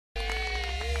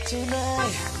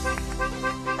Tonight,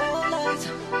 all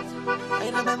night, I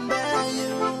remember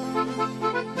you.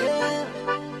 Yeah,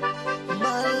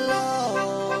 my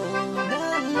love,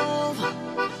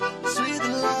 sweet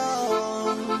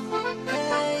love.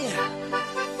 Hey,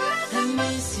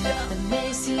 I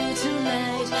miss you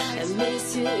tonight. I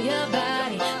miss you, your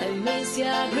body. I miss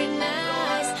your green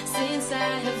eyes. Since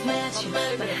I have met you,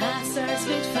 my heart starts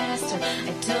beat faster.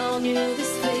 I don't knew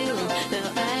this feeling,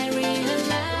 now I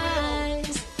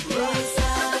realize. Yes,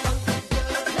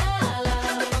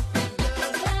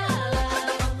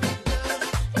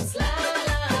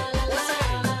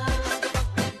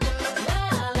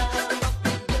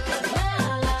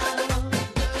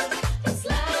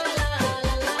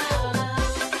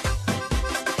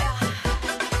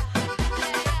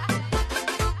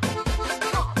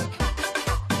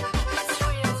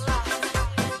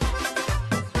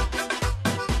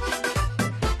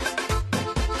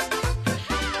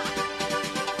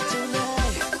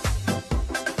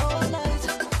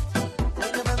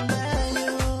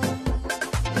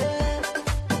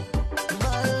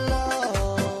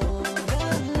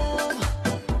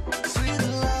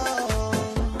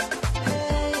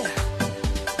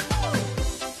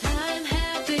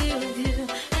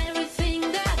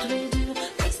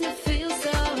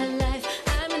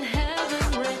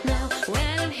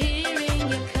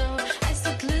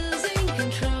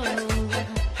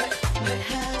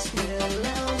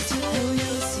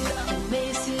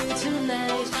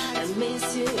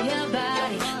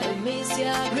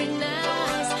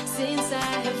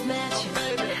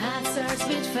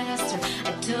 faster.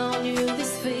 I don't knew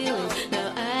this feeling,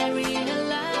 now I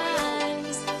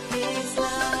realize it's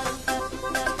love.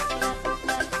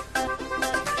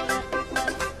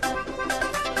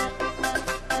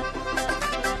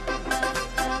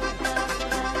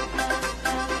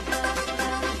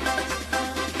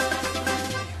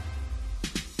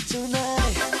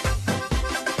 tonight,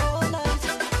 all night,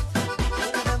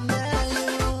 I remember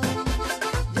you.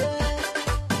 Yeah,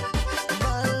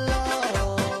 my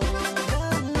love,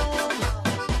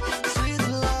 sweet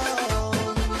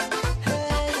love.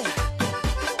 Hey,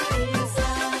 It's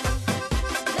love,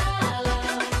 la la,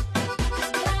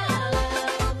 la la.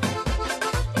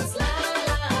 It's la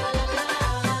la la la,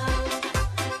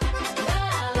 la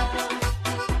la,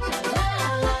 la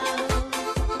la.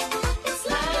 It's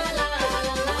la la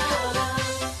la la.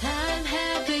 I'm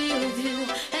happy with you.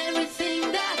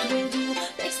 Everything that we do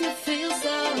makes me feel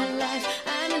so alive.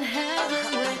 I'm in heaven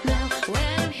right now.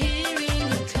 When I'm hearing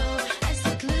you call, I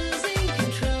start losing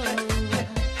control.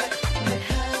 My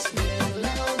heart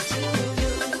belongs to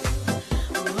you.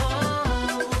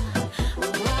 Whoa,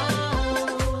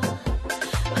 whoa.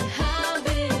 My heart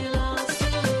belongs to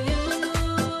you.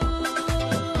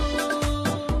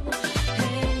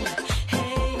 Hey,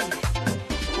 hey.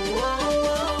 Whoa,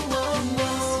 whoa, whoa,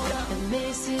 whoa. I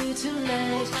miss you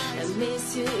tonight. I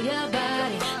miss you, your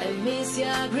body. I miss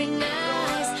your green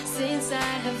eyes. Since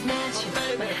I have met you,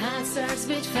 my heart starts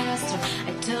beat faster.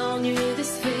 I don't knew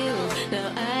this feeling, now